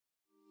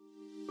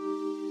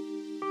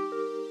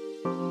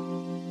Hello,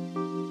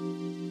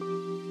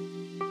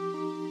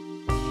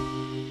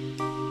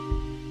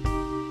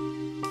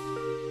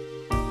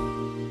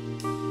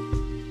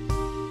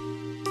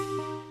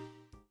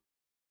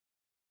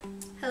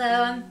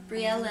 I'm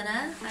Bria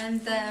Lina. I'm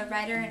the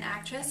writer and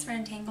actress for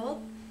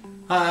Entangled.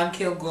 Hi, I'm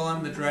Caleb Glow.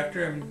 I'm the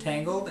director of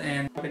Entangled,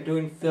 and I've been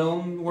doing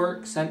film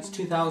work since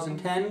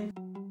 2010.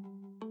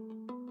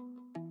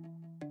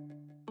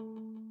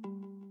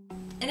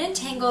 In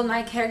Entangled,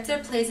 my character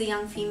plays a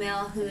young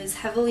female who is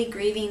heavily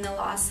grieving the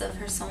loss of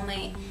her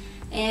soulmate.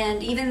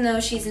 And even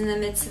though she's in the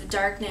midst of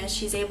darkness,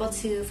 she's able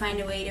to find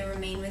a way to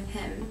remain with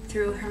him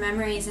through her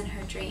memories and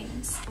her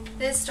dreams.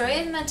 This story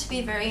is meant to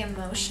be very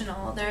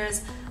emotional.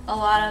 There's a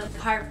lot of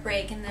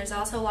heartbreak, and there's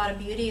also a lot of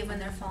beauty when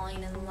they're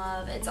falling in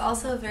love. It's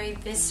also very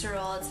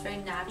visceral, it's very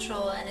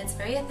natural, and it's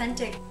very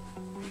authentic.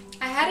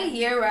 I had a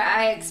year where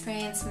I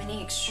experienced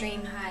many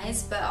extreme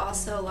highs, but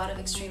also a lot of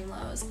extreme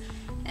lows.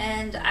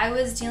 And I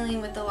was dealing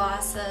with the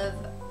loss of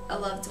a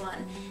loved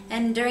one.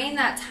 And during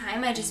that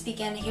time, I just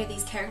began to hear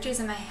these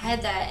characters in my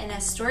head and a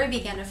story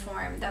began to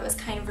form that was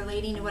kind of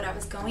relating to what I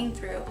was going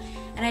through.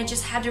 And I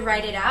just had to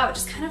write it out,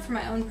 just kind of for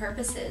my own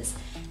purposes.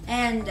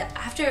 And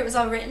after it was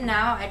all written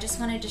out, I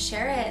just wanted to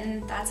share it,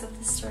 and that's what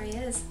this story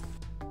is.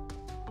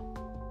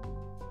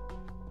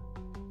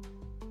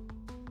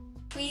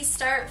 We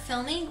start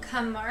filming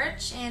come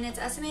March, and it's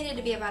estimated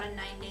to be about a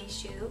 9-day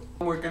shoot.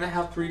 We're going to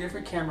have 3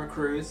 different camera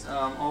crews.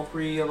 All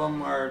 3 of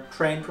them are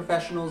trained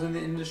professionals in the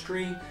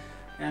industry,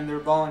 and they're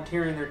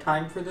volunteering their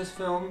time for this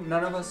film.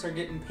 None of us are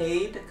getting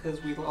paid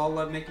because we all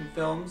love making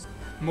films.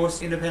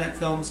 Most independent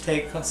films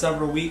take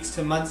several weeks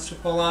to months to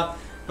pull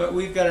off, but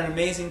we've got an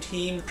amazing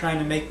team trying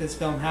to make this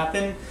film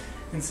happen,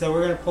 and so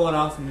we're going to pull it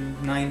off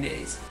in 9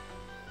 days.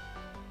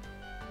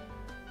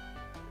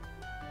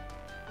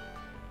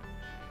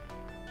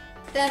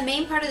 The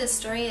main part of the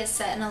story is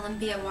set in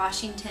Olympia,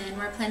 Washington.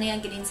 We're planning on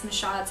getting some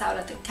shots out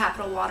at the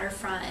Capitol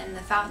waterfront and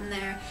the fountain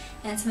there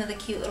and some of the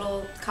cute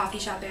little coffee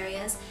shop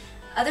areas.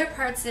 Other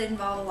parts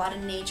involve a lot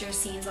of nature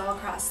scenes all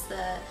across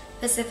the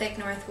Pacific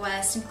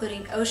Northwest,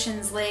 including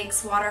oceans,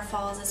 lakes,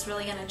 waterfalls. It's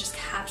really going to just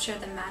capture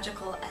the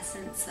magical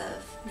essence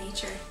of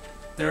nature.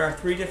 There are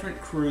 3 different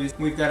crews.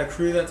 We've got a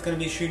crew that's going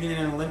to be shooting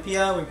in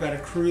Olympia, we've got a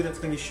crew that's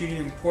going to be shooting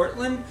in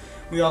Portland,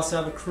 we also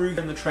have a crew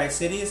in the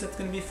Tri-Cities that's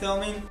going to be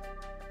filming.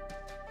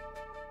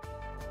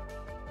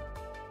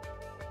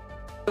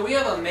 So we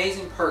have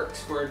amazing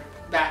perks for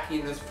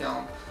backing this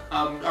film.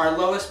 Our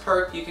lowest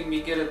perk, you can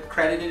get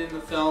accredited in the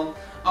film,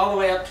 all the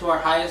way up to our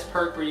highest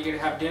perk where you get to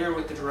have dinner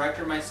with the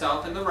director,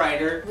 myself, and the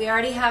writer. We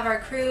already have our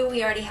crew,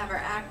 we already have our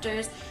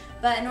actors,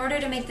 but in order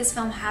to make this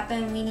film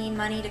happen, we need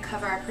money to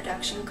cover our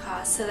production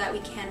costs so that we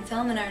can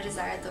film in our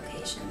desired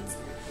locations.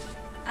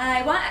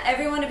 I want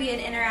everyone to be an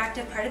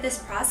interactive part of this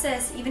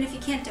process. Even if you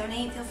can't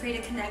donate, feel free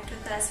to connect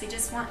with us. We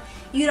just want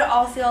you to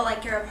all feel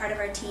like you're a part of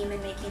our team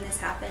in making this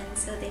happen,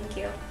 so thank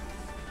you.